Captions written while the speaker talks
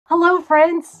Hello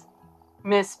friends,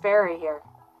 Miss Farrah here,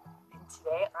 and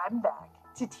today I'm back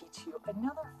to teach you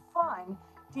another fun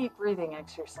deep breathing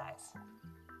exercise.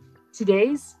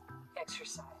 Today's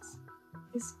exercise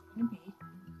is going to be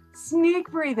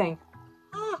snake breathing.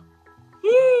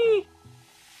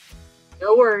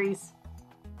 No worries,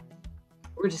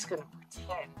 we're just going to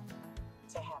pretend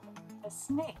to have a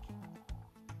snake.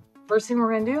 First thing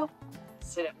we're going to do,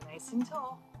 sit up nice and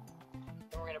tall,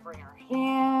 and we're going to bring our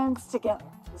hands together.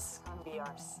 This is going to be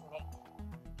our snake.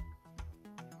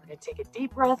 We're going to take a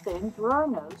deep breath in through our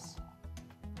nose.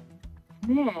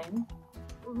 And then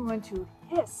we're going to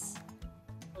hiss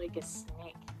like a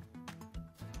snake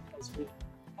as we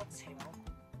exhale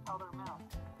out our mouth.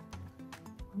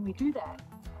 When we do that,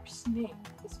 our snake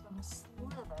is going to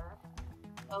slither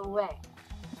away.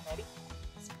 Ready?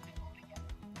 Let's put it all together.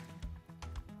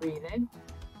 Breathe in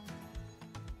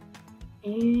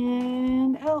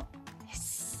and out.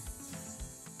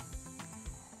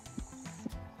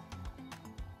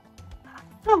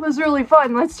 That was really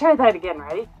fun. Let's try that again.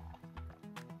 Ready?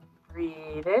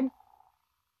 Breathe in.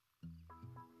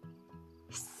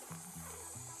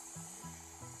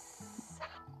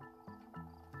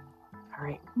 All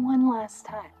right, one last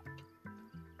time.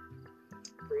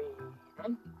 Breathe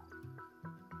in.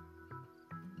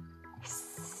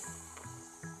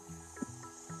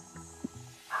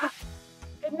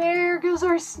 And there goes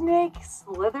our snake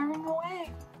slithering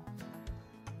away.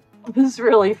 It was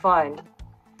really fun.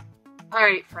 All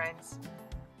right, friends.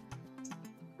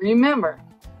 Remember,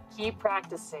 keep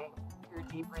practicing your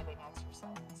deep breathing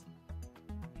exercises.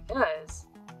 Because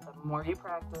the more you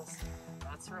practice,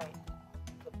 that's right,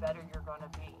 the better you're going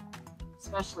to be.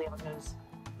 Especially on those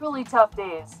really tough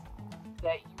days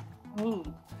that you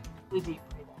need the deep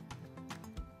breathing.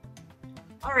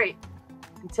 All right,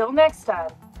 until next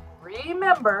time,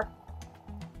 remember,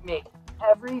 make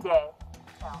every day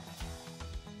count.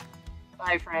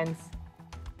 Bye, friends.